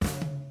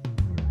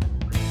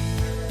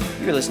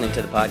You're listening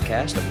to the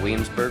podcast of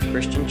Williamsburg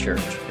Christian Church,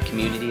 a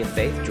community of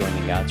faith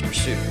joining God's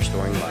pursuit of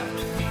restoring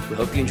lives. We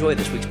hope you enjoy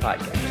this week's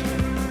podcast.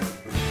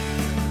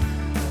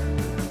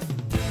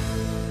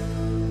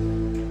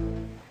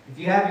 If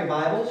you have your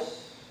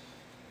Bibles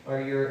or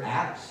your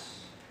apps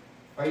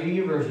or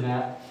your YouVersion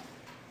app,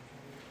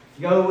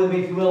 go with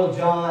me, if you will, to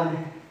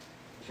John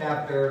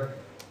chapter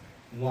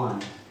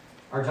 1.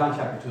 Or John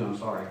chapter 2, I'm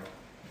sorry.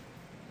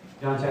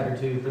 John chapter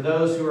 2. For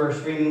those who are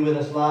streaming with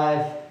us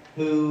live,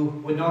 who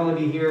would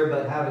normally be here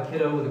but have a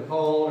kiddo with a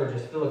cold or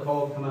just feel a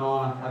cold coming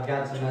on, I've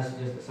got some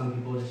messages that some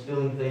people are just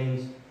feeling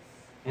things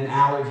and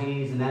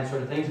allergies and that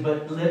sort of things.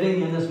 But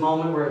living in this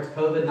moment where it's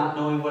COVID, not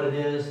knowing what it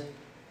is,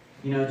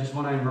 just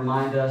want to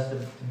remind us to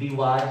be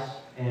wise.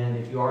 And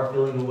if you are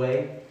feeling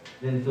away,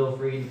 then feel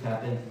free to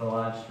tap into the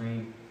live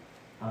stream.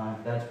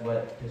 If that's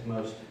what is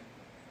most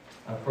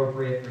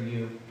appropriate for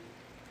you.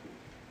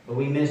 But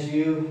we miss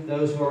you,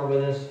 those who are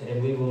with us,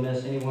 and we will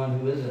miss anyone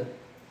who isn't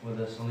with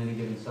us on any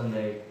given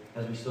Sunday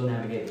as we still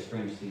navigate the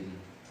spring season.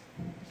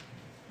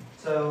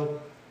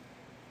 So,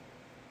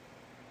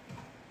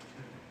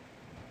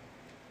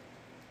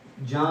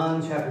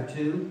 John chapter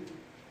 2,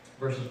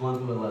 verses 1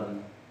 through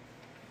 11.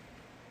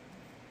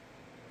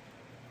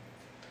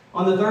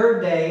 On the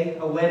third day,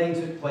 a wedding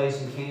took place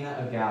in Cana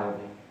of Galilee.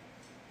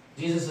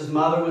 Jesus'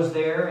 mother was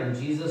there, and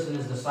Jesus and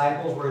his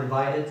disciples were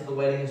invited to the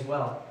wedding as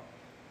well.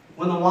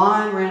 When the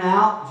wine ran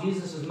out,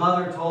 Jesus'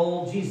 mother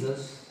told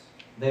Jesus,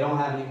 "They don't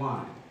have any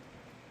wine."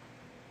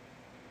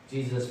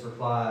 Jesus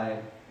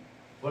replied,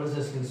 "What is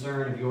this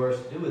concern of yours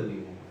to do with me,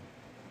 woman?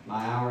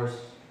 My hour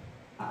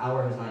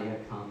has not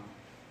yet come."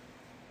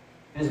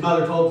 And his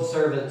mother told the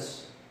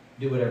servants,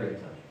 "Do whatever you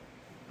tell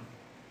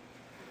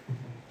you."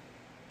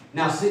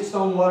 Now 6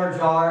 stone water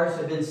jars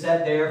had been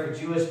set there for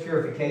Jewish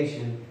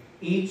purification.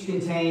 Each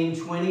contained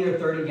 20 or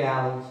 30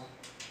 gallons.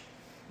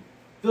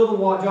 "Fill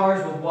the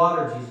jars with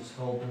water," Jesus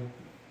told them.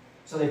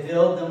 So they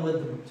filled them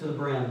to the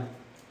brim.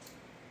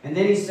 And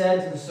then he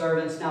said to the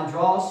servants, "Now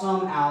draw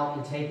some out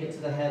and take it to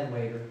the head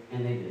waiter."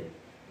 And they did.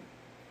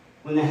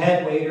 When the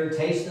head waiter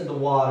tasted the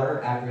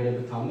water after it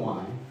had become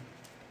wine,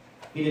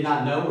 he did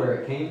not know where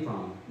it came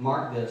from.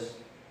 Mark this,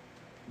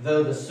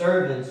 though the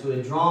servants who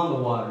had drawn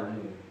the water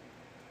knew.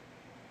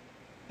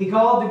 He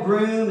called the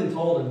groom and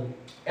told him,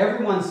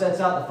 "Everyone sets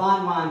out the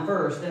fine wine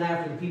first, and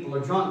after the people are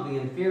drunk, the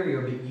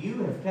inferior, but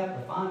you have kept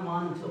the fine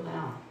wine until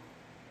now."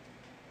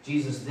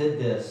 Jesus did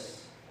this,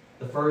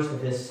 the first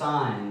of his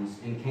signs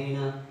in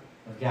Cana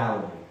of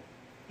Galilee.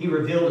 He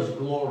revealed his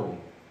glory,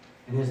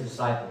 and his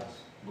disciples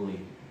believed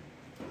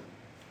him.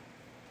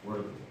 Word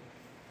of the Lord.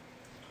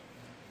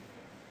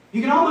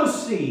 You can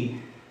almost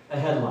see a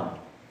headline.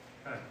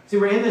 See,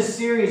 we're in this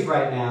series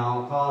right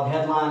now called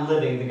Headline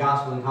Living, the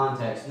Gospel in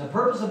Context. And the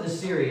purpose of this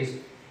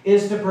series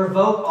is to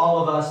provoke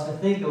all of us to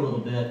think a little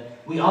bit.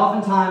 We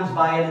oftentimes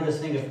buy into this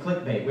thing of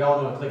clickbait. We all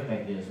know what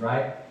clickbait is,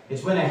 right?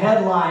 It's when a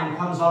headline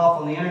comes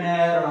off on the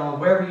internet or on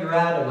wherever you're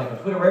at, or like on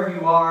Twitter, wherever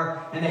you are,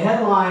 and the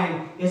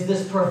headline is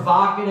this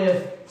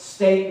provocative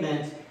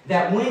statement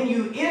that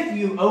if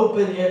you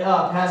open it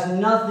up, has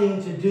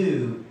nothing to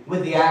do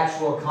with the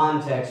actual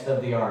context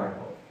of the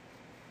article.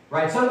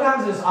 Right?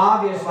 Sometimes it's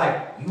obvious,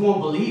 like, you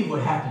won't believe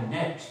what happened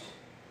next.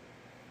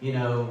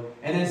 And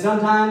then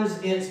sometimes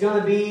it's going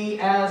to be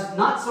as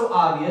not so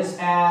obvious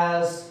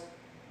as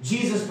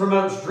Jesus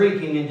promotes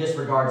drinking and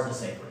disregards the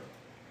sacred.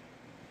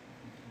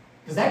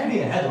 Because that could be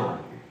the headline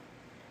here.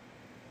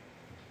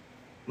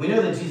 We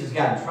know that Jesus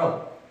got in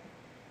trouble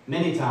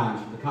many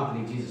times for the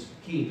company Jesus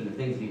would keep and the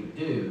things that he would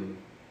do.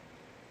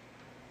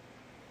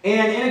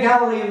 And in a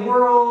Galilean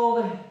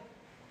world,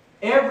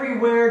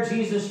 everywhere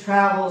Jesus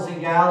travels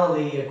in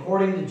Galilee,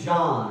 according to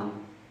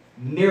John,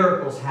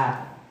 miracles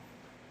happen.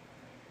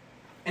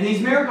 And these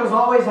miracles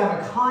always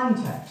have a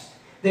context.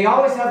 They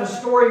always have a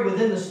story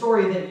within the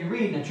story that you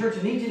read. Now, church,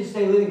 I need you to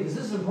stay with me because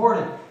this is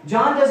important.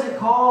 John doesn't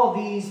call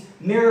these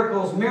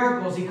miracles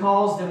miracles. He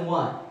calls them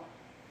what?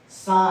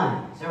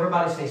 Signs.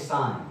 Everybody say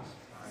signs.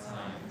 Signs.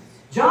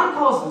 John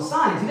calls them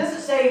signs. He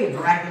doesn't say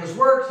miraculous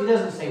works. He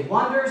doesn't say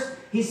wonders.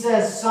 He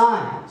says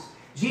signs.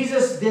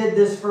 Jesus did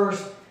this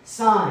first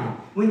sign.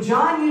 When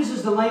John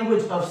uses the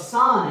language of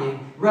sign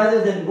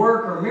rather than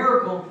work or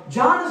miracle,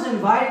 John is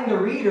inviting the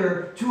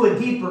reader to a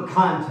deeper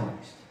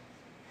context.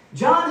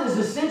 John is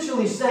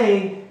essentially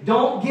saying,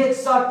 don't get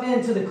sucked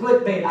into the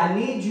clickbait. I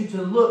need you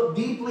to look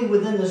deeply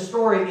within the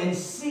story and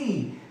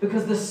see.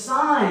 Because the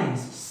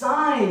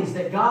signs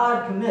that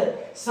God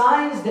commits,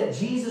 signs that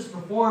Jesus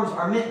performs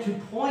are meant to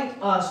point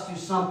us to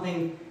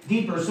something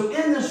deeper. So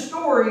in the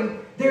story,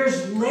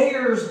 there's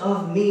layers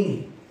of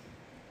meaning.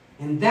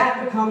 And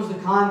that becomes the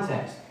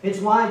context. It's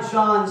why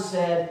John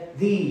said,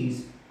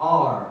 these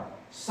are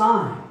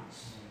signs.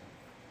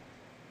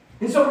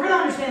 And so if we're going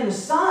to understand the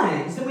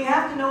signs, then we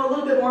have to know a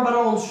little bit more about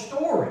our own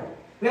story.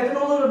 We have to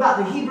know a little bit about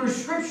the Hebrew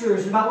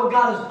Scriptures, about what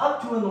God is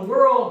up to in the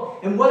world,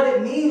 and what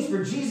it means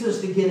for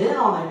Jesus to get in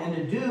on it and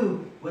to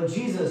do what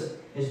Jesus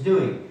is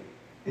doing.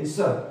 And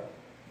so,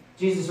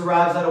 Jesus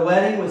arrives at a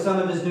wedding with some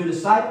of his new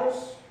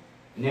disciples.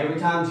 And every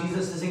time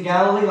Jesus is in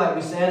Galilee, like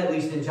we said, at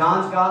least in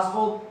John's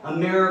Gospel, a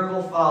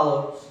miracle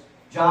follows.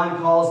 John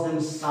calls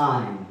them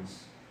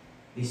signs.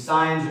 These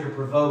signs are to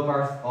provoke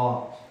our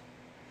thought.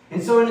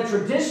 And so in a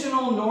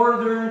traditional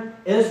northern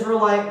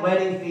Israelite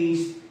wedding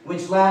feast,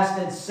 which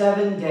lasted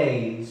 7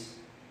 days,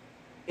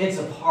 it's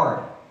a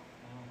party.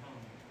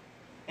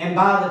 And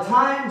by the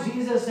time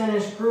Jesus and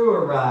his crew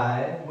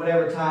arrive,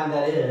 whatever time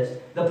that is,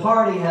 the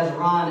party has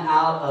run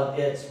out of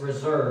its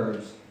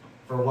reserves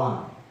for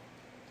wine.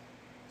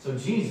 So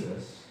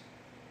Jesus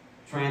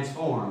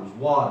transforms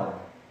water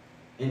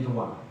into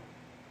wine.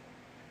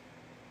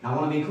 Now I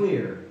want to be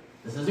clear,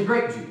 this isn't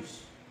grape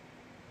juice.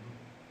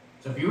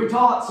 So if you were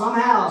taught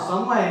somehow,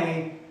 some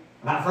way,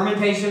 about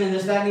fermentation and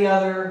this, that, and the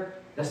other,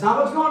 that's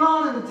not what's going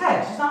on in the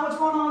text. It's not what's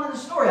going on in the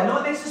story. I know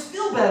it makes us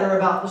feel better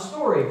about the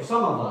story for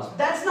some of us, but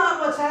that's not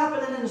what's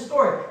happening in the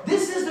story.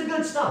 This is the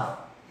good stuff.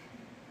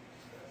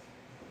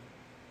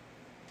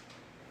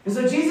 And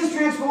so Jesus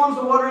transforms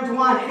the water into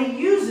wine, and he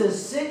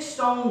uses 6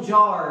 stone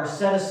jars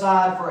set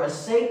aside for a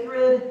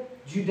sacred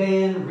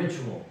Judean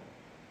ritual.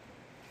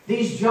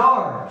 These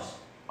jars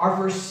are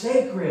for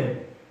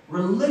sacred,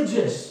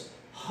 religious,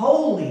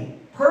 holy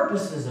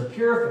purposes of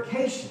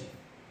purification.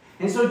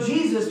 And so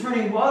Jesus,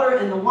 turning water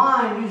into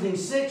wine using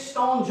 6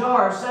 stone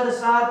jars set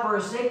aside for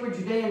a sacred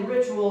Judean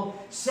ritual,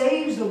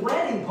 saves the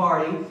wedding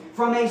party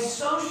from a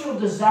social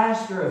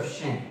disaster of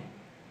shame.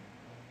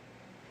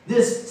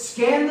 This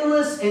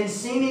scandalous and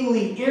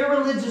seemingly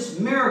irreligious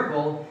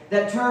miracle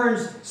that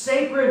turns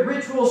sacred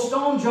ritual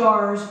stone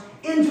jars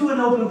into an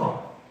open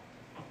bar.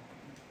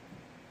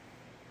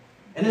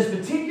 And this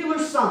particular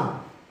sign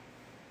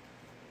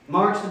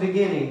marks the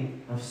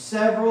beginning of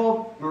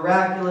several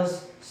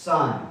miraculous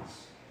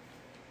signs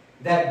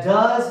that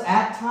does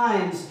at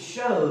times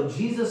show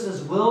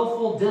Jesus'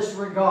 willful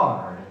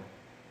disregard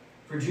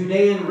for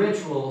Judean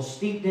rituals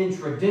steeped in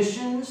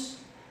traditions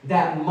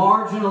that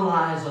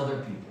marginalize other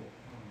people.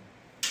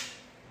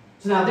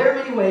 So now there are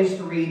many ways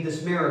to read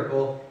this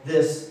miracle,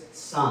 this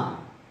sign.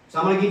 So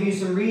I'm going to give you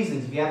some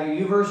reasons. If you have your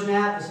YouVersion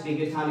app, this would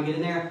be a good time to get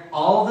in there.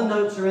 All the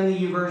notes are in the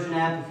YouVersion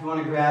app if you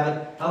want to grab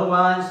it.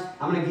 Otherwise,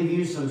 I'm going to give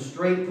you some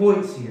straight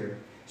points here.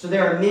 So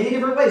there are many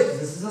different ways, because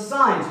this is a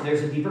sign, so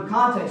there's a deeper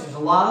context. There's a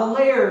lot of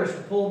layers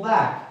to pull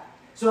back.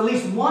 So at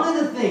least one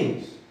of the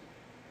things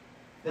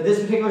that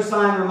this particular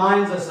sign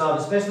reminds us of,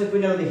 especially if we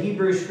know the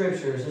Hebrew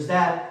Scriptures, is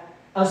that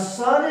a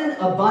sudden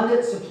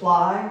abundant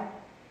supply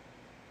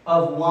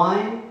of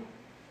wine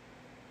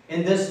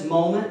in this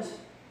moment,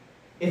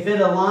 if it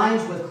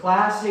aligns with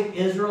classic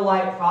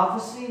Israelite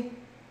prophecy,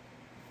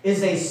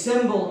 is a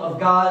symbol of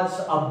God's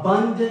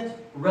abundant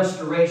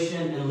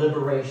restoration and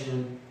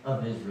liberation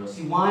of Israel.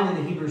 See, wine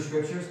in the Hebrew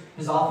Scriptures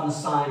is often a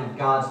sign of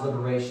God's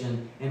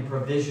liberation and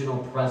provisional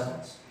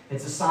presence.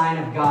 It's a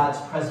sign of God's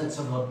presence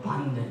of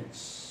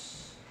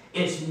abundance.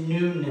 It's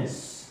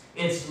newness.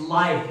 It's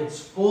life. It's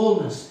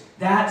fullness.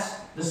 That's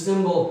the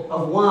symbol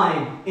of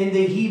wine in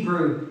the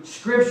Hebrew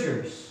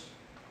Scriptures.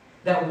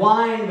 That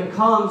wine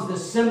becomes the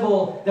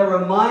symbol that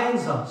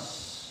reminds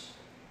us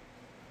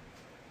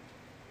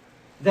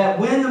that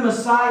when the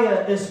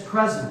Messiah is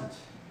present,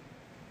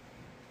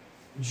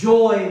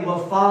 joy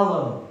will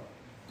follow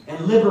and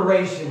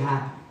liberation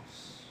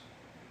happens.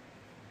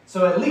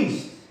 So at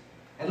least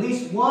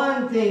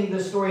one thing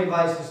this story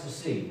invites us to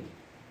see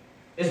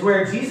is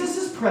where Jesus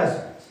is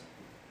present,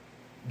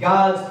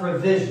 God's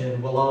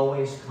provision will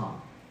always come.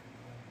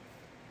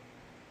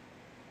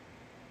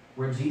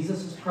 Where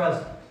Jesus is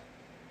present,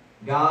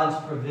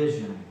 God's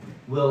provision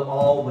will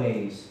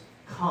always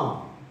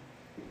come.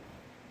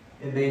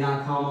 It may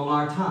not come on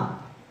our time,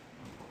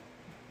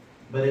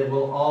 but it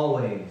will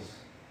always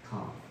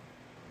come.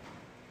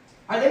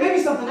 All right, there may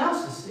be something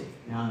else to see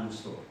now in the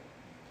story.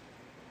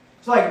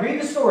 So like,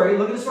 read the story,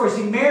 look at the story.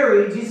 See,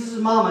 Mary, Jesus'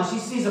 mama, she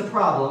sees a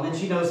problem and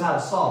she knows how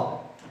to solve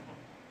it.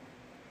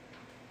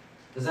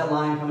 Does that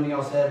line come into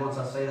y'all's head once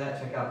I say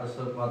that? Check out this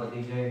hook while the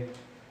DJ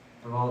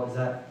revolves. Is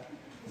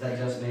that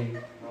just me?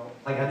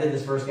 Like, I did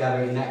this first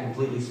gathering and that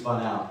completely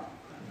spun out.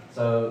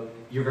 So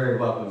you're very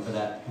welcome for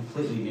that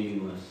completely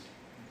meaningless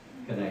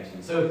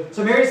connection. So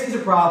Mary sees a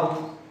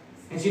problem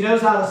and she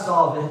knows how to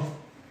solve it.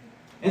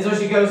 And so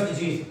she goes to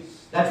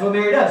Jesus. That's what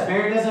Mary does.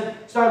 Mary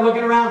doesn't start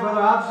looking around for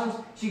other options.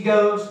 She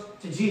goes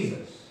to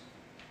Jesus.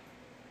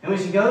 And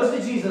when she goes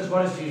to Jesus,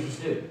 what does Jesus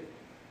do?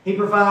 He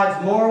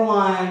provides more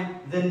wine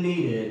than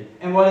needed.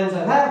 And what ends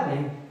up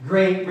happening?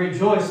 Great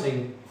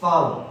rejoicing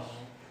follows.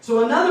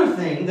 So another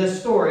thing this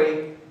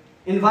story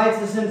invites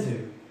us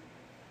into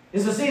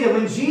is to see that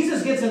when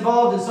Jesus gets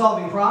involved in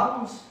solving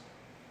problems,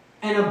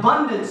 an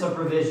abundance of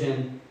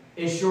provision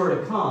is sure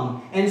to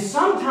come. And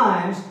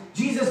sometimes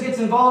Jesus gets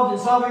involved in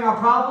solving our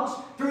problems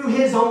through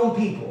his own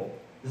people.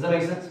 Does that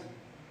make sense?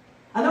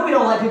 I know we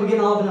don't like people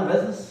getting all up in our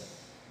business.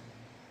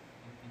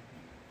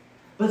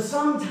 But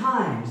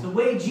sometimes the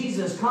way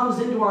Jesus comes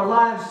into our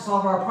lives to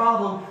solve our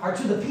problem are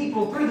to the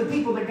people, through the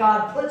people that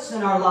God puts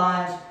in our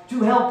lives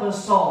to help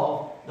us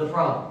solve the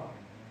problem.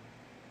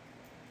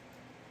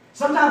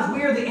 Sometimes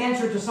we are the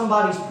answer to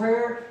somebody's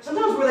prayer.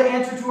 Sometimes we're the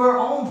answer to our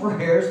own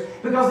prayers.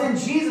 Because then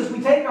Jesus,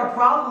 we take our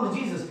problem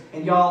to Jesus.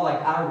 And y'all,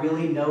 like, I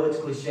really know it's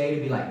cliche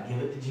to be like, give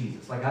it to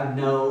Jesus. Like, I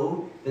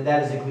know that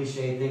that is a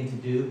cliche thing to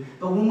do.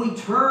 But when we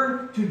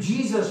turn to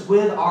Jesus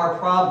with our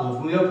problems,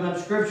 when we open up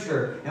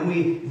Scripture and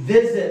we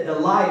visit the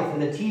life and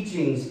the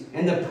teachings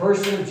and the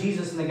person of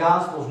Jesus in the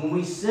Gospels, when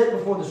we sit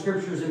before the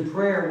Scriptures in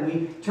prayer, when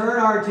we turn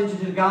our attention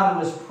to God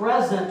who is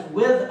present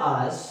with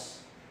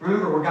us,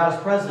 remember, where God is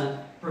present,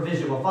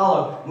 provision will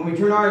follow. When we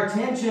turn our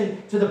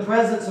attention to the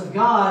presence of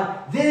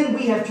God, then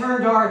we have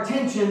turned our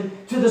attention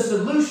to the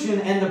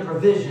solution and the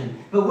provision.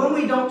 But when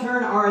we don't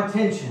turn our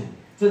attention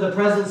to the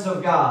presence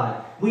of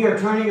God, we are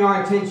turning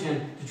our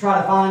attention to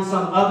try to find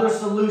some other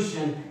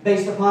solution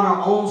based upon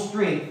our own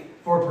strength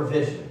for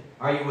provision.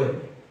 Are you with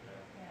me?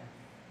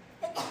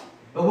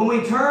 But when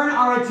we turn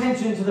our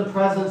attention to the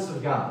presence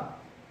of God,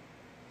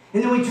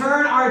 and then we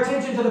turn our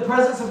attention to the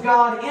presence of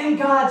God in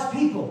God's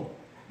people,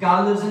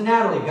 God lives in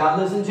Natalie. God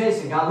lives in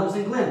Jason. God lives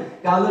in Glenn.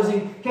 God lives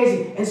in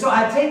Casey. And so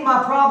I take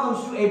my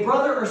problems to a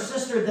brother or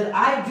sister that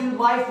I do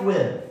life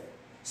with.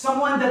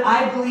 Someone that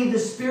I believe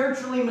is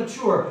spiritually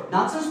mature.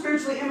 Not some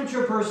spiritually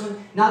immature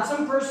person. Not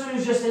some person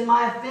who's just in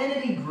my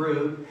affinity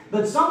group.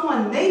 But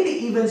someone, maybe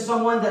even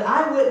someone that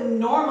I wouldn't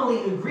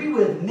normally agree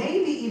with.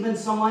 Maybe even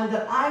someone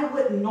that I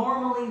wouldn't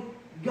normally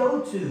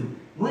go to.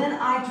 When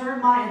I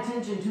turn my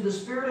attention to the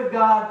Spirit of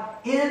God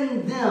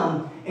in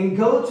them and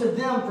go to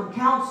them for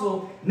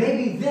counsel,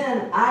 maybe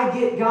then I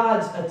get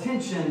God's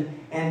attention,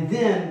 and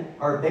then,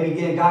 or maybe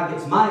again God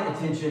gets my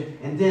attention,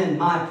 and then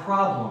my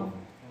problem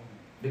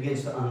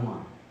begins to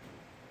unwind.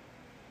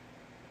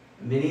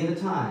 Many of the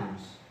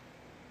times,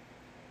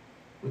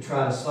 we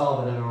try to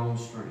solve it in our own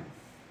strength.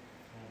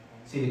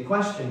 See, the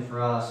question for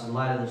us in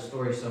light of this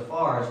story so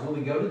far is, will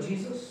we go to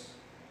Jesus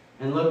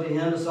and look to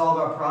Him to solve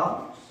our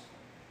problems?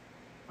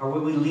 Or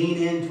will we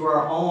lean into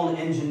our own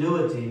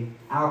ingenuity,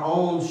 our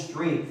own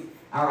strength,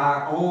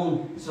 our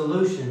own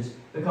solutions?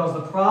 Because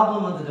the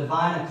problem of the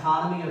divine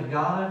economy of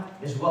God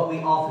is what we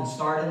often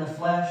start in the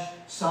flesh.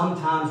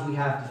 Sometimes we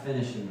have to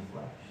finish in the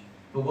flesh.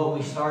 But what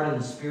we start in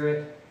the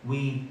Spirit,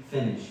 we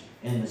finish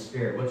in the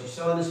Spirit. What you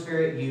sow in the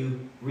Spirit,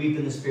 you reap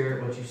in the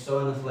Spirit. What you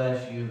sow in the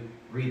flesh, you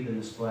reap in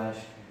the flesh.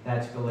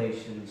 That's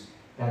Galatians.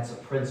 That's a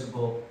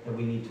principle that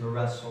we need to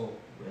wrestle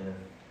with.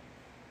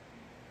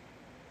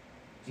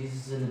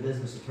 Jesus is in the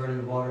business of turning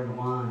the water into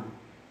wine.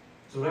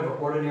 So whatever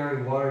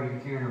ordinary water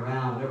you're carrying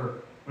around,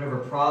 whatever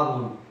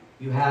problem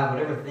you have,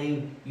 whatever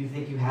thing you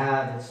think you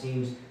have that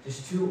seems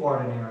just too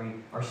ordinary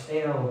or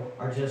stale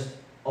or just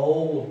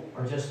old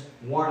or just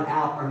worn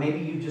out, or maybe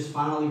you've just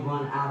finally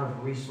run out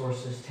of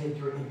resources, take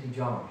your empty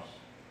jars.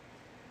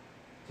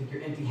 Take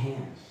your empty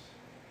hands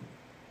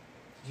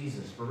to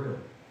Jesus, for real.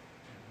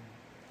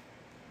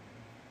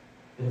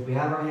 But if we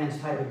have our hands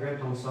tightly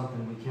gripped on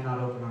something, we cannot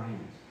open our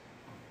hands.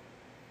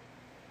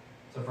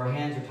 So if our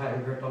hands are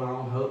tightly gripped on our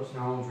own hopes and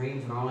our own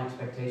dreams and our own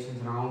expectations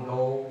and our own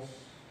goals,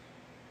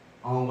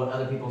 on what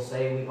other people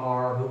say we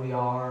are, who we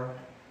are,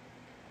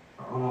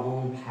 or on our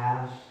own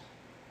past,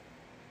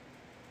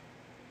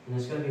 then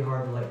it's going to be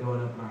hard to let go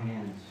and open our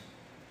hands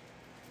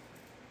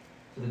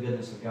to the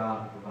goodness of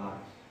God who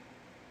provides.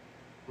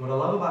 And what I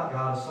love about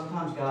God is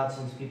sometimes God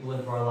sends people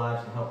into our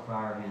lives to help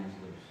pry our hands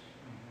loose.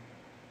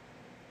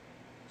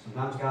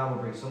 Sometimes God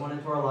will bring someone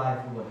into our life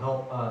who will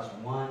help us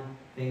one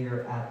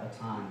finger at a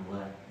time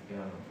let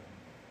go.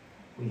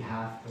 We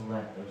have to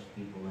let those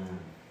people in.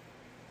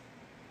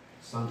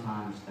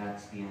 Sometimes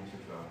that's the answer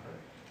to our prayers.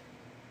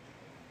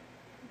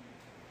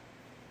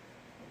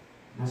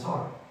 And that's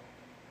hard.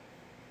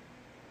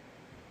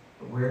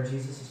 But where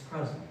Jesus is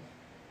present,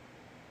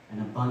 an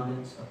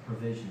abundance of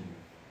provision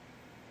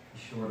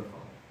is sure to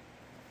follow.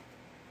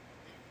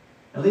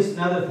 At least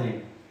another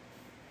thing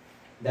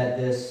that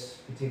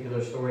this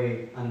particular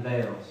story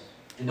unveils,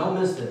 and don't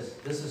miss this,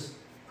 this is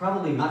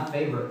probably my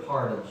favorite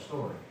part of the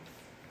story.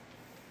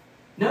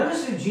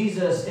 Notice who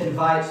Jesus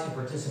invites to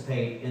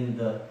participate in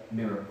the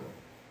miracle.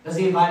 Does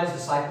he invite his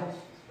disciples?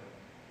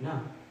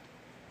 No.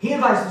 He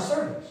invites the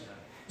servants.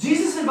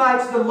 Jesus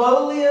invites the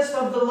lowliest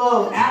of the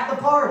low at the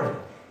party.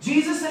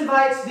 Jesus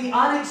invites the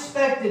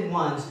unexpected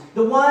ones,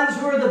 the ones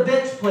who are the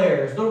bench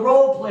players, the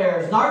role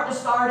players, not the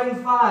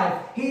starting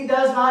five. He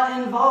does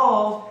not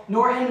involve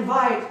nor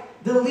invite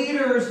the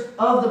leaders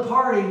of the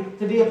party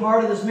to be a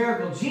part of this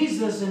miracle.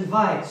 Jesus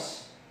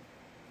invites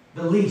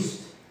the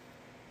least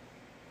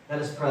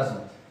that is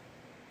present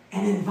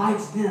and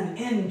invites them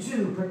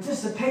into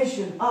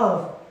participation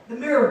of the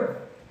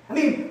miracle. I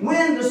mean,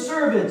 when the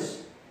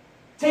servants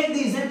take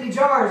these empty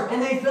jars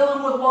and they fill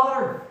them with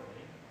water,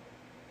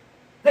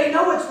 they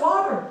know it's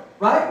water,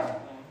 right?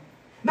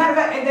 Matter of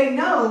fact, and they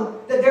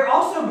know that they're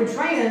also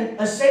betraying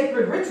a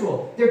sacred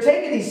ritual. They're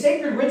taking these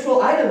sacred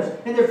ritual items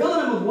and they're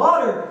filling them with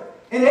water,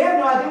 and they have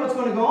no idea what's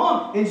going to go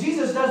on. And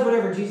Jesus does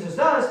whatever Jesus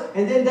does,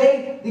 and then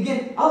they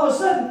begin, all of a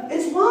sudden,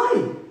 it's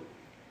wine.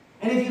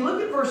 And if you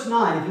look at verse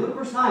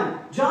 9,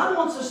 John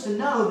wants us to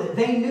know that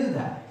they knew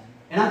that.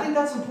 And I think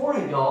that's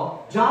important,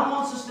 y'all. John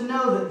wants us to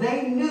know that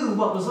they knew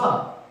what was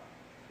up.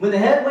 When the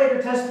head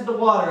waiter tested the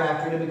water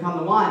after it had become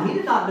the wine, he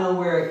did not know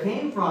where it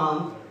came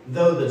from,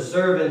 though the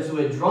servants who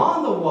had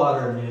drawn the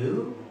water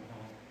knew.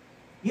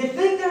 You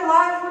think their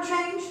lives were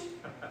changed?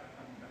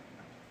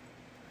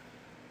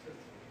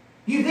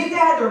 You think they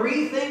had to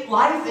rethink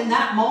life in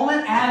that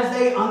moment as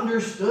they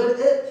understood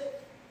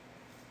it?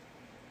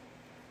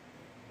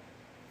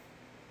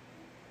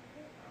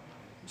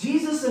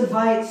 Jesus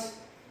invites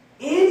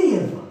any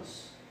of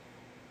us,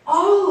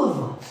 all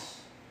of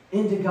us,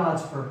 into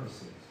God's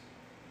purposes.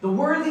 The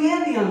worthy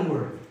and the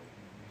unworthy.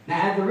 Now,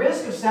 at the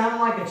risk of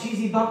sounding like a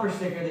cheesy bumper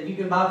sticker that you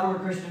can buy from a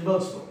Christian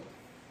bookstore,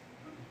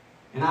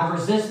 and I've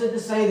resisted to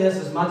say this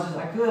as much as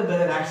I could, but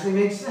it actually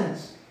makes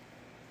sense.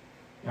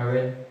 Y'all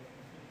ready?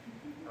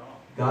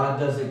 God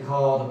doesn't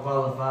call the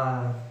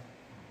qualified.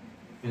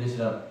 Finish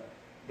it up.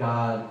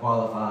 God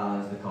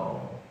qualifies the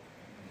call.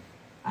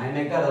 I didn't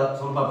make that up.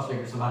 It's on a bumper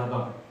sticker. Somebody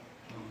bumper.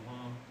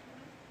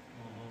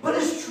 But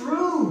it's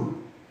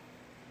true.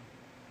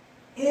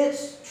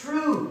 It's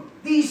true.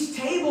 These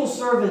table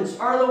servants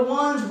are the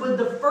ones with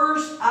the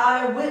first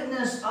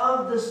eyewitness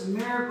of this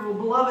miracle.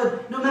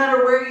 Beloved, no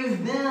matter where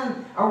you've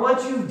been or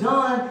what you've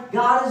done,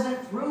 God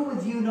isn't through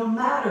with you no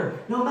matter.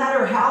 No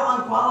matter how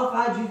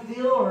unqualified you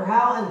feel or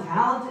how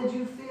untalented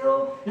you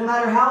feel, no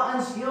matter how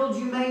unskilled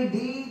you may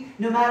be,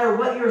 no matter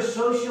what your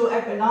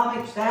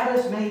socioeconomic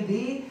status may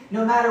be,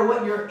 no matter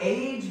what your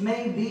age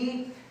may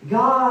be,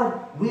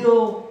 God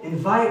will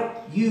invite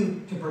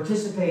you to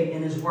participate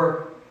in His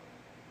work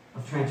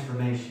of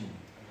transformation.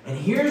 And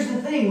here's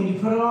the thing, when you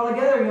put it all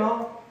together,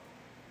 y'all,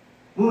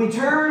 when we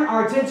turn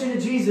our attention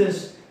to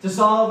Jesus to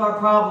solve our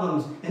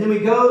problems, and then we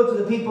go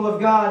to the people of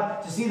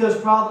God to see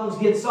those problems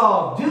get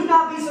solved, do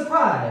not be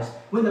surprised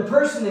when the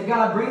person that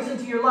God brings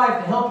into your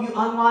life to help you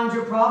unwind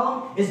your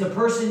problem is the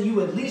person you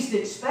would least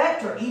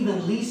expect or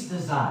even least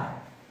desire.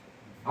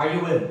 Are you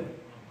with me?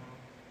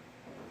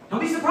 Don't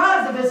be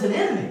surprised if it's an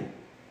enemy.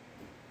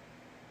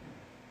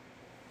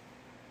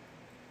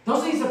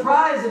 Don't be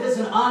surprised if it's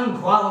an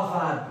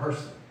unqualified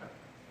person.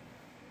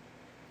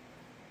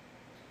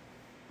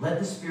 Let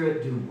the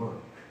Spirit do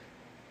work.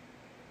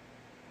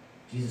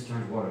 Jesus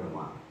turns water to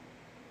wine.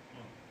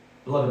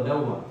 Beloved,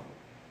 no one.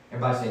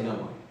 Everybody say no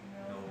one.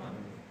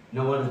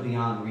 No one is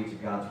beyond the reach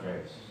of God's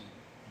grace.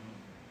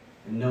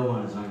 And no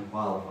one is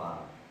unqualified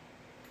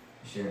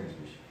to share His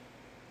mission.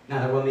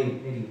 Now, there will be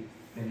maybe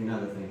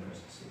another thing for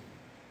us to see.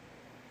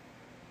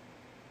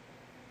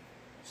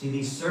 See,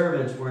 these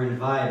servants were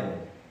invited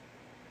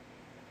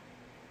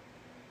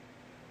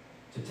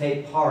to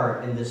take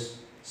part in this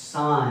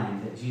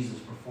sign that Jesus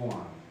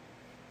performed.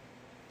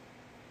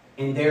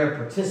 In their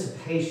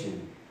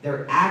participation,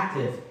 their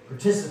active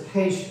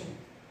participation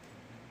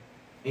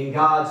in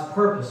God's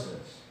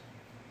purposes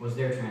was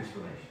their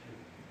transformation.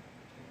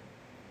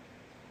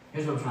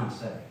 Here's what I'm trying to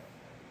say.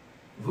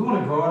 If we want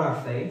to grow in our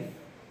faith,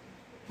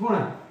 if we want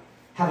to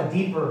have a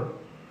deeper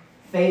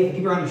faith, a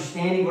deeper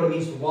understanding of what it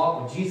means to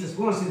walk with Jesus, if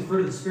we want to see the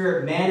fruit of the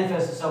Spirit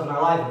manifest itself in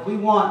our life, if we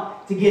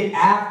want to get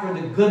after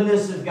the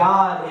goodness of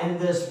God in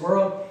this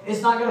world,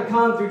 it's not going to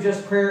come through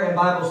just prayer and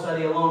Bible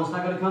study alone. It's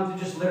not going to come through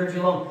just liturgy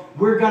alone.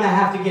 We're going to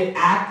have to get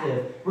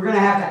active. We're going to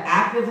have to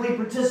actively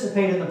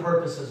participate in the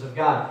purposes of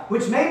God,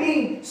 which may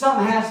mean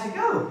something has to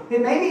go.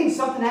 It may mean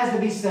something has to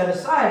be set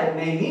aside. It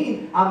may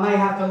mean I may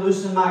have to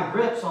loosen my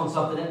grips on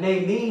something. It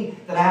may mean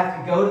that I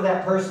have to go to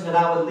that person that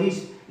I would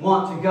least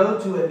want to go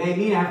to. It may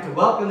mean I have to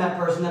welcome that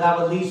person that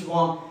I would least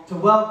want to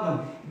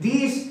welcome.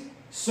 These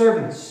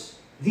servants,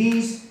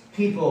 these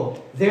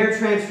people, their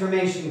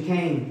transformation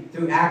came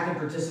through active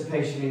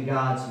participation in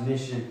God's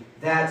mission.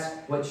 That's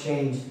what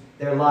changed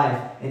their life.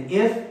 And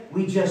if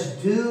we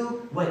just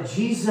do what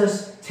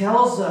Jesus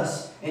tells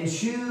us and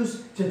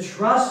choose to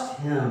trust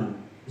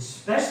Him,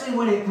 especially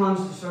when it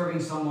comes to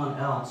serving someone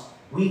else,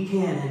 we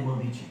can and will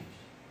be changed.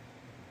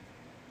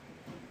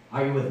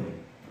 Are you with me?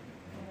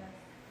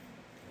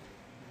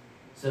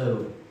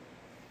 So,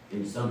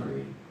 in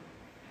summary,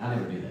 I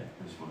never do that.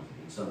 I just wanted to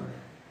be in summary.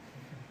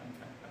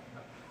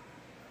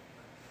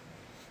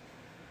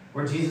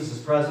 Where Jesus is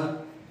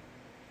present,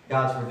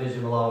 God's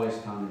provision will always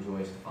come and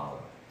joys to follow.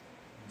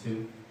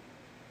 2,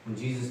 when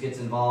Jesus gets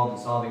involved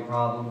in solving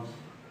problems,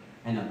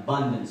 an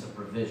abundance of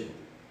provision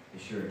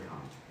is sure to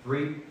come.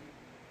 3,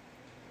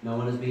 no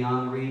one is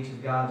beyond the reach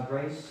of God's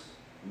grace.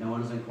 No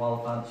one is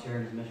unqualified to share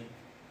in His mission.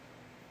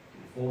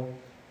 And 4,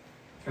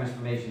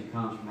 transformation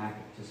comes from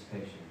active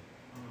participation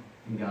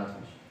in God's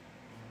mission.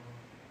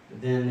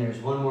 But then there's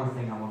one more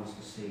thing I want us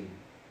to see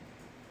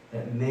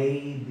that may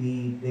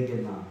be big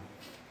enough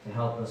to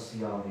help us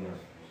see all the others.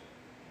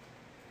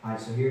 All right,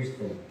 so here's the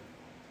thing.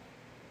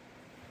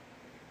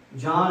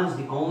 John is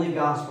the only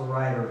gospel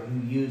writer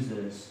who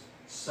uses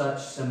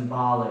such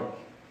symbolic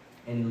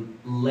and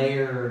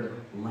layered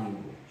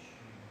language.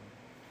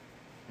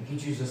 Like he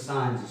chooses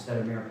signs instead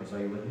of miracles. Are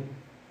you with me?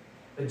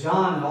 But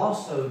John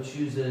also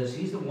chooses,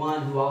 he's the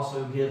one who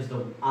also gives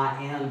the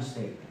I am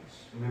statements.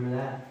 Remember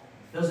that?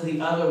 Those are the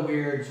other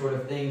weird sort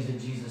of things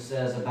that Jesus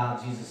says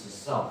about Jesus'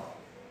 self.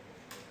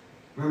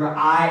 Remember,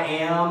 I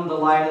am the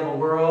light of the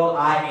world.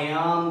 I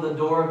am the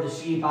door of the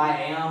sheep. I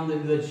am the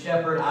good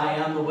shepherd. I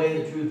am the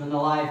way, the truth, and the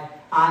life.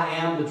 I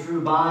am the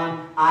true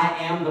vine. I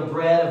am the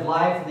bread of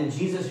life. And then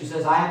Jesus, who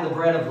says, I am the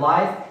bread of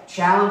life,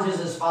 challenges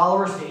his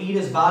followers to eat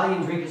his body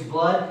and drink his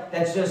blood.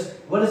 That's just,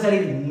 what does that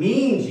even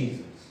mean,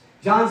 Jesus?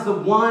 John's the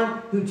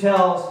one who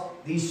tells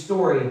these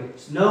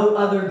stories. No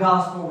other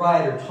gospel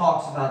writer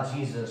talks about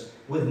Jesus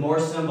with more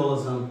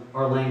symbolism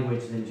or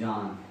language than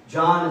John.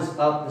 John is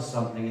up to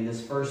something, and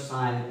this first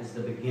sign is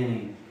the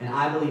beginning. And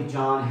I believe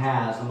John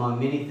has, among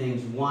many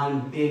things,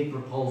 one big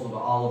proposal to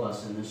all of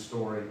us in this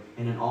story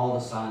and in all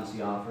the signs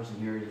he offers. And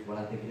here is what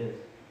I think it is.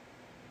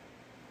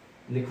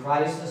 In the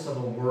crisis of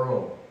a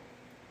world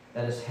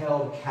that is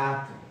held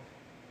captive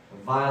of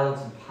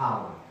violence and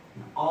power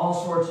and all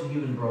sorts of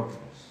human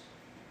brokenness,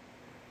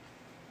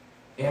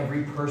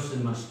 every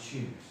person must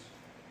choose.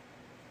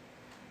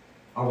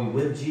 Are we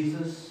with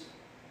Jesus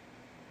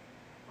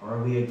or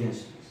are we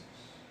against Jesus?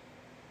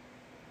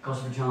 Because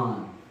for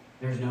John,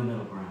 there's no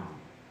middle ground.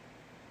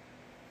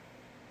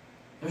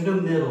 There's no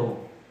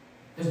middle.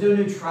 There's no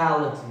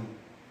neutrality.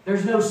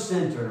 There's no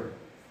center.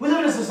 We live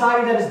in a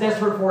society that is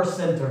desperate for a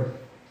center.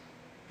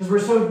 Because we're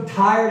so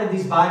tired of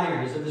these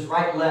binaries, of this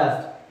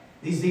right-left,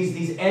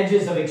 these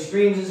edges of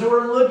extremes. And so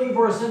we're looking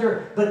for a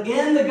center. But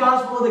in the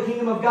gospel of the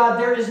kingdom of God,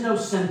 there is no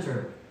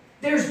center.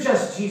 There's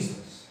just Jesus.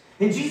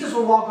 And Jesus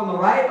will walk on the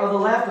right or the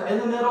left or in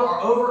the middle or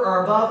over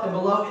or above and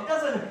below. It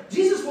doesn't.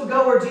 Jesus will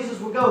go where Jesus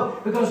will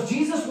go because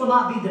Jesus will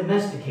not be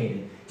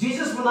domesticated.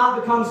 Jesus will not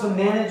become some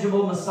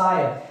manageable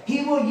Messiah.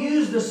 He will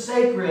use the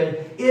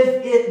sacred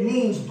if it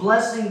means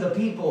blessing the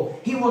people.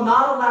 He will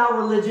not allow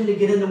religion to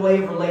get in the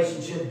way of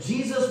relationship.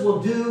 Jesus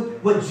will do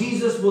what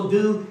Jesus will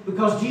do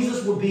because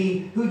Jesus will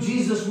be who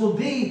Jesus will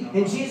be.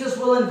 And Jesus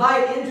will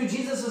invite into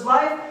Jesus'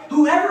 life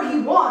whoever he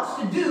wants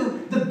to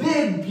do the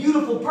big,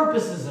 beautiful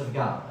purposes of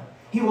God.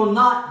 He will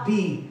not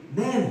be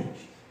managed.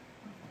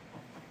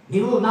 He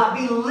will not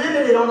be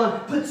limited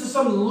put to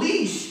some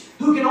leash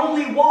who can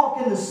only walk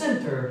in the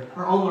center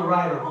or on the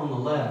right or on the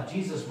left.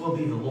 Jesus will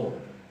be the Lord.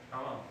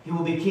 He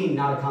will be king,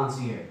 not a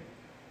concierge.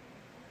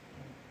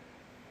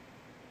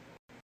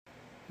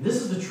 This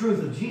is the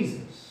truth of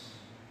Jesus.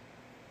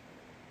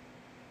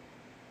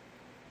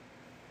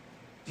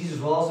 Jesus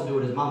will also do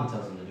what his mama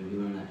tells him to do. We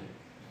learned that too.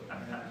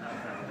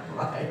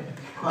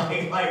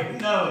 Right? Like,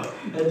 no,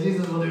 that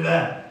Jesus will do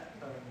that.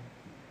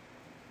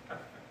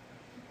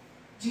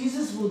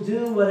 Jesus will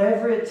do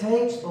whatever it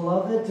takes,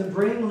 beloved, to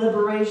bring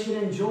liberation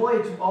and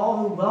joy to all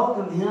who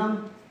welcome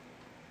him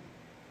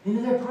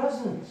into their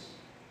presence.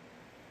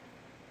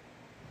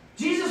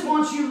 Jesus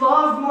wants you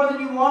loved more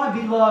than you want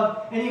to be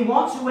loved, and he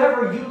wants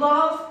whoever you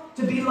love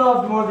to be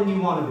loved more than you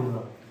want to be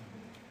loved.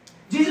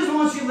 Jesus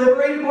wants you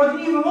liberated more than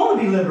you even want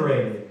to be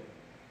liberated.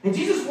 And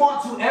Jesus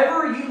wants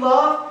whoever you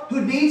love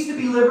who needs to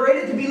be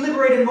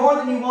liberated more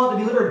than you want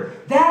to be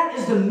liberated. That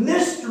is the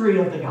mystery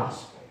of the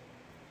gospel.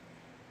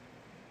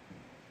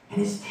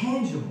 And it's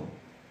tangible.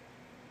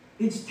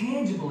 It's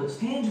tangible. It's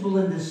tangible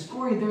in this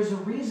story. There's a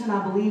reason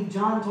I believe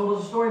John told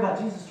us a story about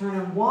Jesus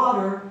turning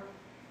water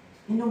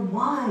into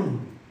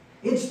wine.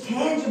 It's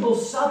tangible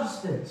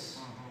substance.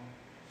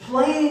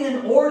 Plain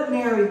and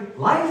ordinary,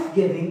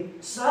 life-giving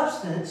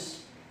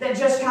substance that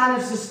just kind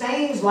of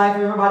sustains life.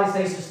 Everybody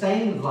say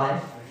sustains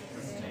life.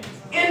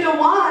 Into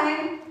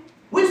wine,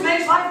 which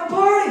makes life a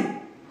party.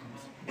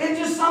 And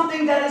just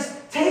something that is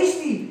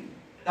tasty.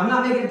 I'm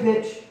not making a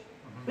pitch.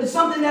 But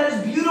something that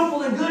is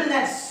beautiful and good and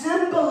that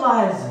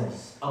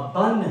symbolizes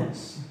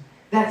abundance.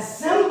 That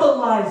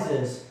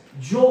symbolizes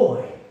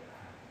joy.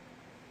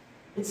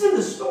 It's in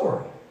the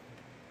story.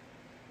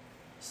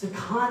 It's the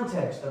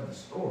context of the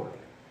story.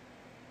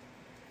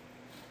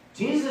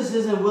 Jesus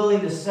isn't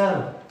willing to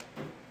settle.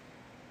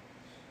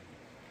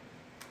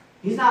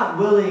 He's not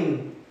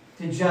willing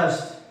to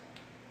just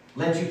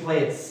let you play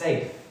it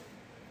safe.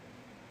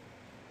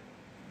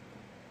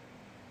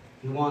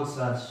 He wants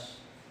us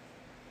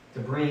to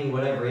bring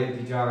whatever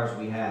empty jars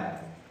we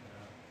have.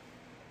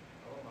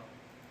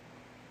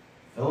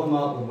 Fill them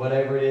up with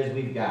whatever it is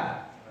we've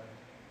got.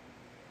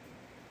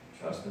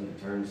 Trust him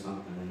to turn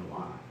something into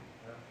wine.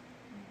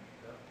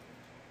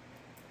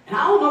 And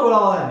I don't know what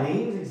all that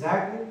means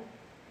exactly,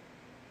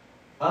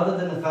 other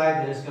than the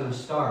fact that it's going to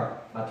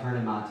start by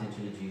turning my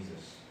attention to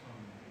Jesus.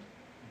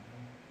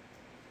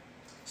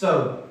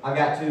 So, I've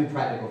got two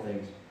practical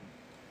things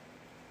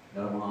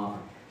that I want to offer.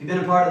 If you've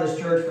been a part of this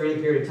church for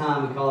any period of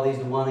time, we call these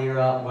the one ear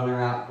up, one ear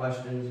out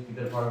questions. If you've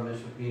been a part of the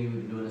missional community,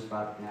 we've been doing this for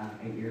about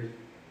 8 years.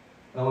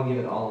 But I want to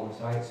give it to all of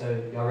us, all right?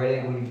 So, y'all ready?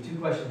 I'm going to give you two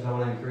questions I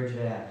want to encourage you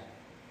to ask.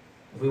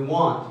 If we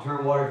want to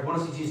turn water, if we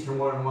want to see Jesus turn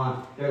water into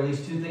wine, there are at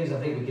least two things I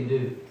think we can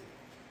do.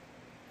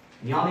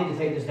 And y'all need to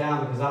take this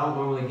down because I don't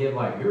normally give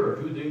here are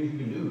 2 things you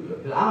can do.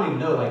 Because I don't even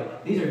know,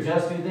 these are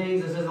just 2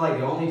 things. This isn't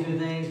the only 2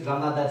 things because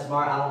I'm not that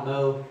smart. I don't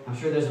know. I'm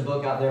sure there's a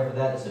book out there for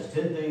that says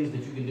 10 things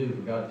that you can do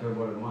for God to turn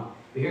water into wine.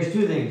 But here's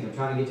 2 things I'm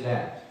trying to get you to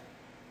ask.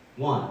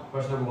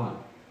 Question number 1.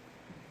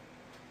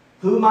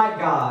 Who might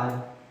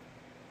God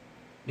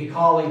be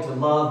calling to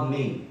love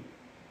me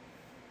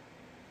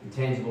in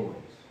tangible ways?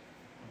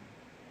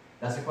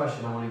 That's the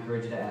question I want to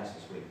encourage you to ask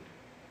this week.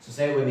 So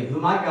say it with me. Who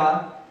might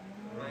God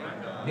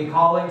be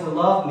calling to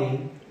love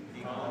me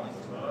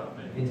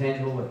in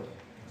tangible ways?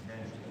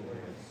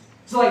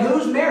 So like,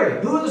 who's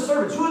married? Who are the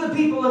servants? Who are the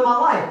people in my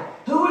life?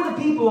 Who are the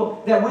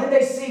people that when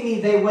they see me,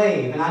 they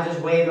wave, and I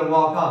just wave and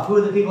walk off? Who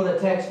are the people that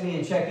text me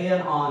and check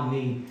in on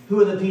me? Who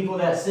are the people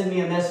that send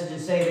me a message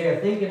and say they are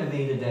thinking of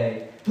me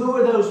today? Who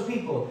are those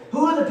people?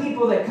 Who are the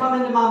people that come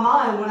into my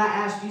mind when I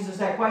ask Jesus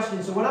that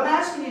question? So what I'm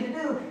asking you to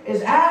do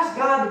is ask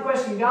God the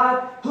question,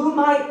 God, who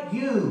might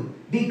you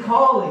be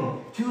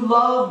calling to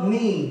love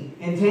me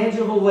in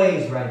tangible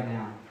ways right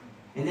now?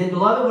 And then,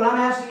 beloved, what I'm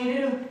asking you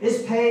to do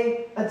is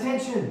pay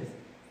attention.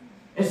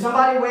 If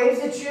somebody waves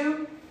at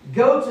you,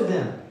 go to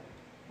them.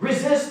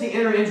 Resist the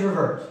inner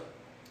introvert.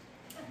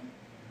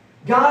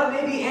 God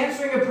may be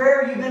answering a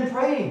prayer you've been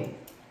praying.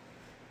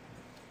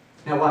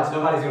 Now watch,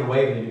 nobody's going to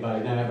wave at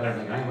anybody. Now everybody's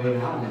like, I ain't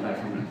waving out on that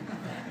coming.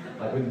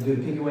 Like we can do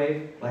the pinky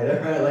wave. Like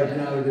that, right? Like, you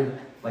know, we do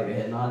like a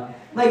head nod.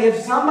 Like if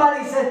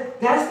somebody said,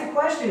 that's the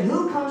question.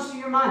 Who comes to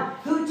your mind?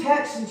 Who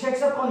texts and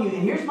checks up on you?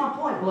 And here's my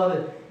point,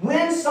 beloved.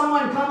 When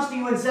someone comes to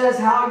you and says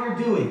how you're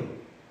doing,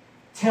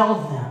 tell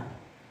them.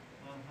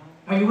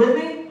 Are you with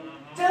me?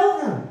 Tell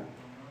them.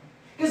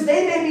 Because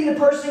they may be the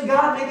person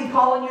God may be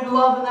calling you to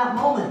love in that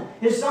moment.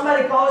 If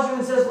somebody calls you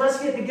and says,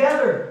 let's get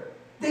together,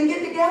 then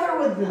get together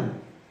with them.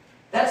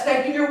 That's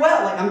taking your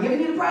well. Like I'm giving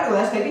you the practical.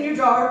 That's taking your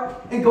jar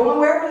and going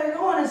wherever they're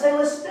going and say,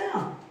 let's sit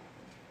down.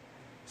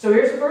 So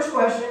here's the first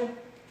question.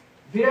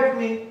 Repeat after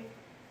me.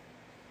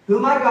 Who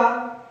am I,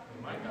 God?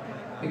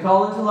 Be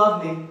calling to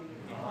love me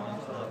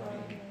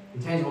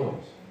in tangible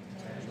ways.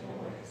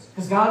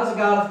 Because God is a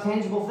God of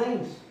tangible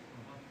things.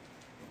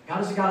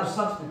 God is a God of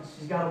substance.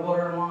 He's God of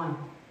water and wine.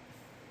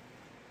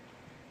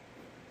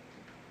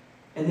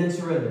 And then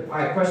surrender. All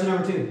right, question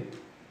number 2.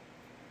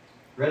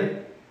 Ready?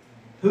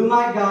 Who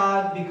might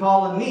God be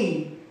calling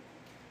me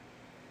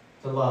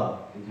to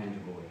love in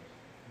tangible ways?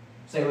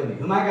 Say it with me.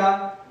 Who might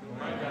God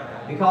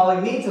be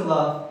calling me to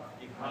love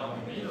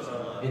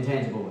in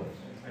tangible ways?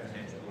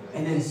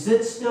 And then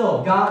sit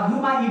still. God, who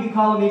might you be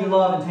calling me to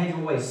love in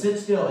tangible ways? Sit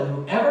still.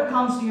 And whoever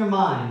comes to your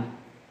mind,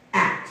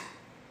 act.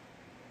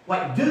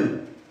 Like,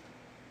 do.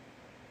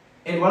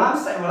 And what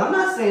I'm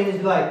not saying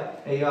is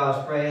like, hey, I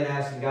was praying,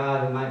 asking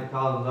God who might be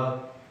called to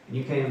love, and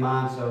you came to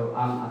mind, so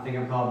I think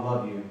I'm called to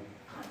love you.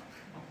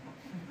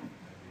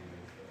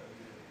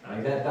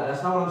 Like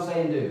that's not what I'm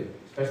saying do,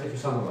 especially for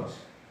some of us.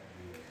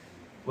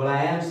 What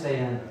I am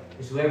saying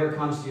is whoever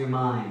comes to your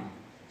mind,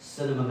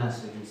 send them a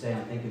message and say,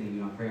 I'm thinking of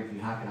you, I'm praying for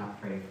you. How can I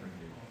pray for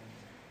you?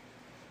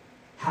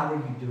 How are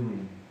you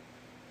doing?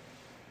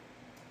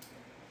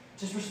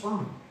 Just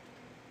respond.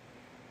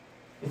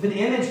 If an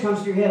image comes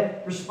to your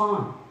head,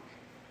 respond.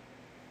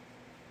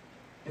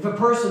 If a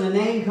person, a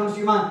name comes to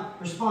your mind,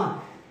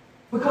 respond.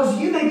 Because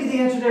you may be the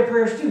answer to their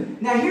prayers too.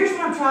 Now here's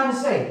what I'm trying to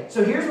say.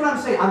 So here's what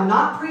I'm saying. I'm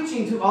not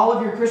preaching to all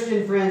of your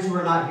Christian friends who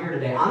are not here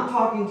today. I'm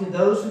talking to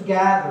those who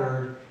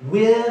gathered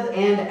with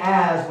and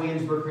as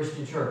Williamsburg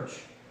Christian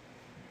Church.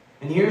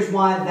 And here's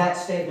why that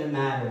statement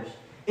matters.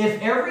 If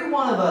every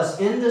one of us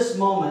in this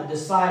moment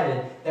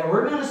decided that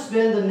we're going to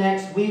spend the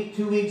next week,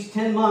 2 weeks,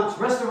 10 months,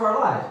 rest of our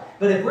lives,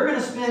 but if we're going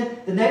to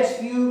spend the next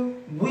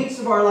few weeks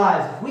of our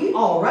lives, if we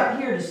all right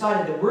here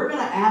decided that we're going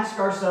to ask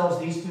ourselves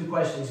these 2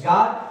 questions,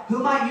 God, who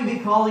might you be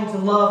calling to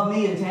love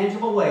me in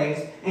tangible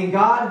ways? And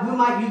God, who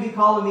might you be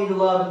calling me to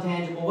love in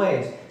tangible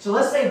ways? So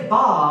let's say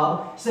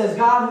Bob says,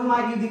 God, who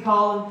might you be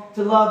calling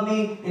to love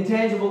me in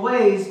tangible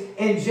ways?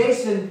 And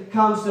Jason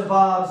comes to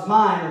Bob's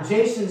mind, or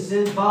Jason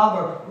sends Bob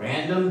a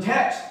random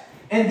text.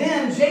 And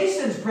then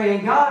Jason's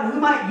praying, God, who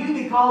might you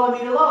be calling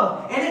me to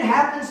love? And it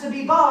happens to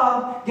be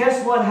Bob.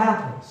 Guess what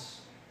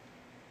happens?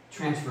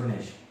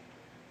 Transformation.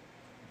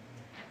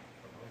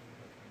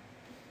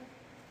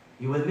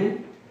 You with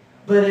me?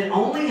 But it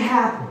only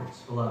happens,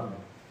 beloved,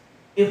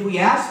 if we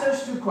ask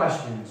those 2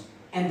 questions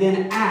and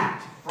then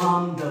act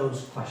from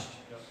those questions.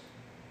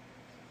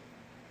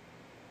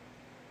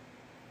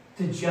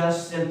 To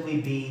just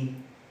simply be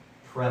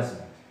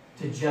present.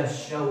 To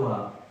just show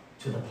up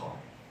to the party.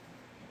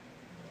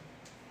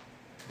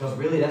 Because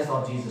really that's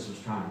all Jesus was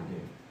trying to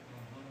do.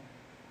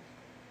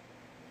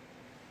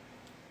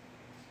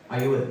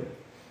 Are you with me?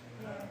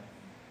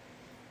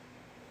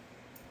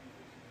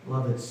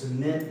 Beloved,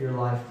 submit your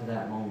life to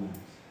that moment.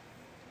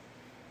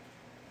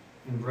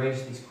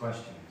 Embrace these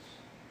questions.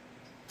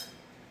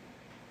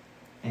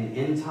 And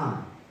in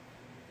time,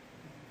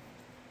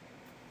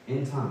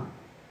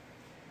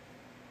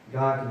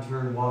 God can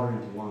turn water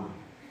into wine.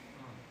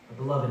 But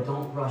beloved,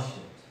 don't rush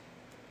it.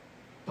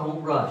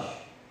 Don't rush.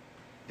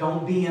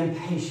 Don't be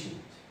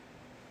impatient.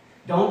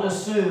 Don't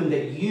assume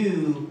that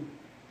you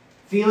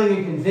feeling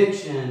a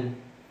conviction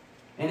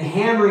and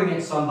hammering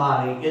at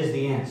somebody is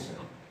the answer.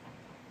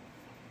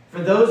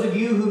 For those of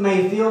you who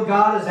may feel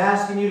God is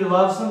asking you to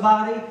love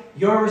somebody,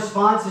 your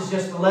response is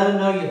just to let them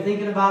know you're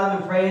thinking about them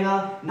and praying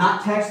on them,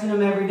 not texting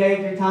them every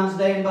day, 3 times a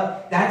day.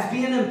 But that's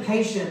being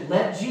impatient.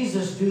 Let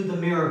Jesus do the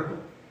miracle.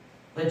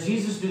 Let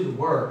Jesus do the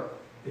work,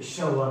 but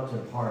show up to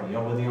the party.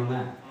 Y'all with me on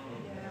that?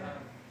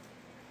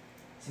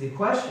 See, the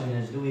question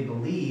is, do we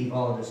believe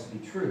all of this to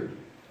be true?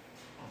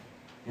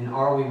 And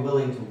are we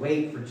willing to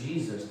wait for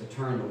Jesus to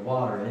turn the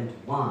water into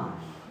wine?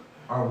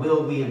 Or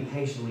will we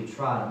impatiently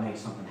try to make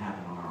something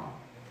happen on our own?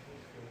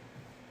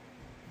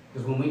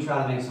 Because when we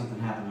try to make something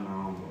happen on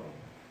our own way,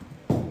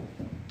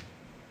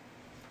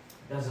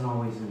 it doesn't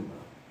always end well.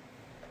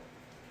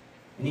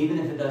 And even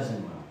if it does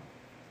end well,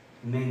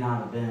 it may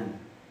not have been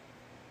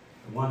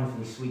the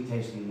wonderfully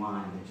sweet-tasting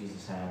wine that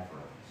Jesus had for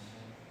us.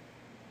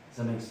 Does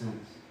that make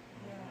sense?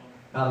 Yeah.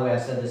 By the way, I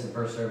said this in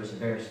first service, it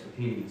bears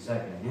repeating in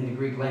second. In the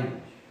Greek language,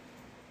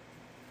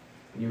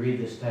 when you read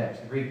this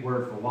text, the Greek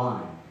word for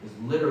wine is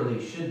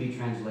literally, should be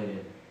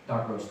translated,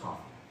 dark roast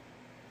coffee.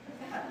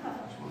 That's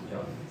what I'm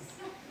joking.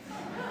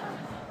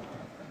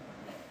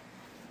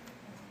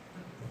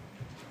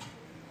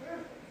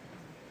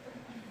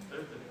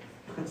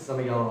 Some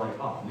of y'all are like,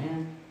 oh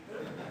man.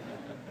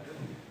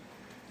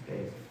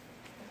 Okay.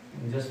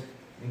 And just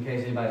in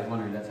case anybody's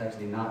wondering, that's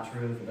actually not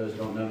true. For those who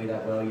don't know me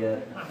that well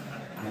yet,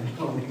 I'm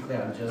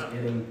just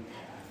kidding.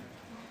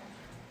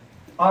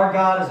 Our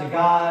God is a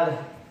God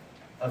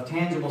of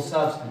tangible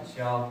substance,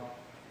 y'all.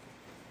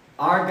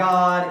 Our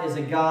God is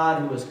a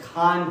God who is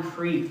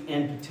concrete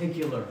and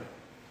particular.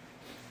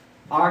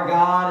 Our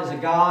God is a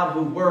God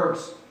who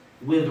works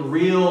with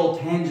real,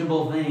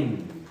 tangible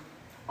things.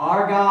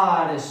 Our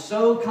God is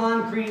so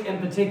concrete and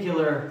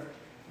particular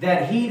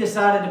that He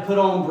decided to put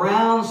on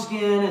brown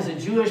skin as a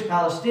Jewish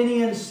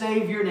Palestinian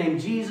Savior named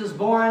Jesus,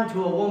 born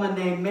to a woman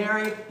named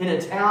Mary in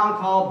a town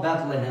called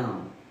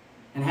Bethlehem,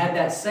 and had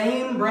that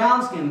same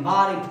brown skin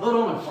body put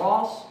on a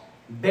cross,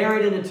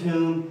 buried in a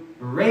tomb,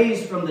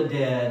 raised from the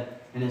dead,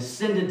 and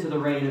ascended to the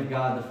reign of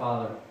God the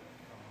Father.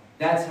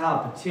 That's how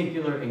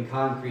particular and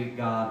concrete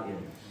God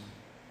is.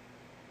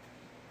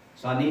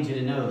 So I need you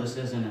to know this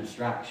isn't an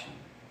abstraction.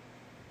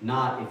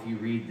 Not if you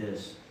read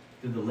this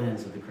through the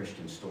lens of the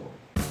Christian story.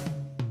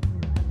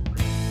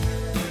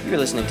 You're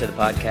listening to the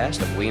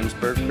podcast of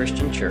Williamsburg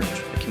Christian Church,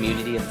 a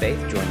community of faith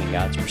joining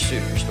God's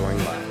pursuit of restoring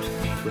lives.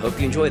 We hope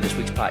you enjoyed this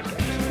week's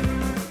podcast.